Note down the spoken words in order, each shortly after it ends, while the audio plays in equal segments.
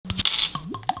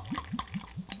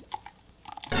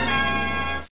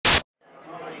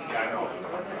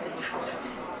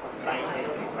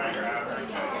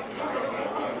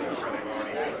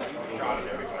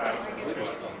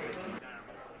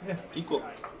Equal.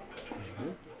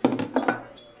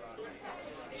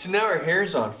 So now her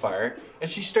hair's on fire, and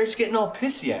she starts getting all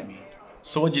pissy at me.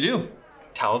 So what'd you do?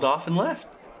 Toweled off and left.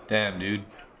 Damn, dude.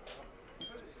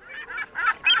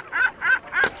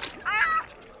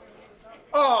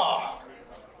 Oh!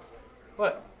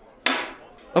 What?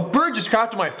 A bird just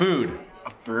crapped on my food.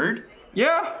 A bird?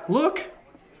 Yeah, look.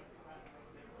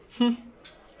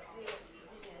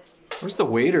 Where's the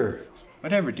waiter?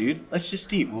 Whatever, dude. Let's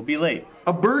just eat. We'll be late.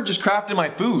 A bird just crapped in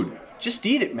my food. Just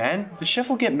eat it, man. The chef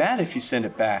will get mad if you send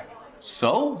it back.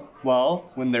 So? Well,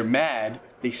 when they're mad,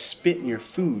 they spit in your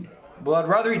food. Well, I'd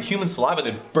rather eat human saliva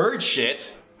than bird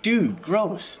shit. Dude,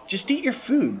 gross. Just eat your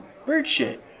food. Bird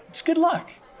shit. It's good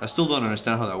luck. I still don't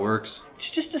understand how that works.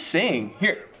 It's just a saying.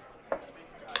 Here.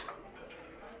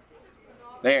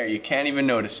 There, you can't even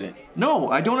notice it. No,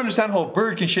 I don't understand how a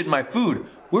bird can shit in my food.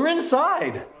 We're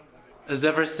inside. Is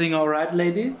everything all right,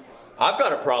 ladies? I've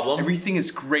got a problem. Everything is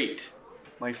great.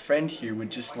 My friend here would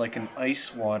just like an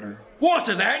ice water.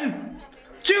 Water then?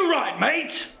 Too right,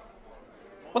 mate.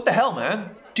 What the hell,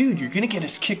 man? Dude, you're gonna get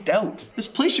us kicked out. This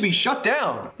place should be shut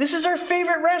down. This is our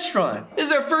favorite restaurant.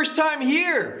 This is our first time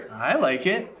here. I like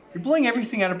it. You're blowing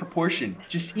everything out of proportion.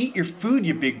 Just eat your food,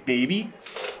 you big baby.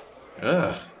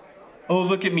 Ugh. Oh,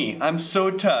 look at me. I'm so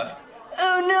tough.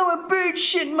 Oh no, a bird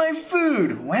shit in my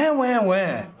food. Wah, wah,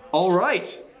 wah. All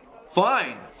right.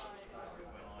 Fine.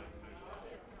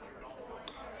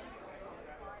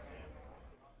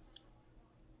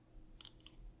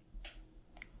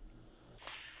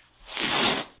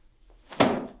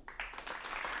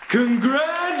 Congratulations!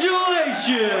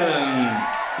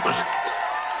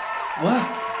 What?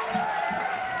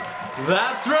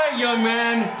 That's right, young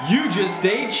man. You just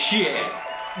ate shit.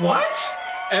 What?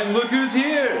 And look who's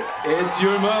here. It's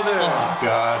your mother. Oh,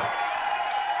 God.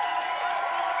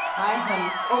 Hi, honey.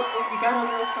 Oh, you got a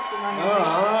little something on your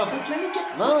face. Just let me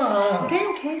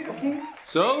get. Okay.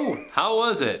 So, how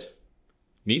was it?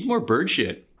 Need more bird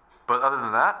shit. But other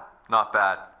than that, not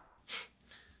bad.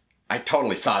 I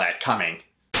totally saw that coming.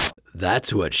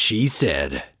 That's what she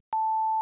said.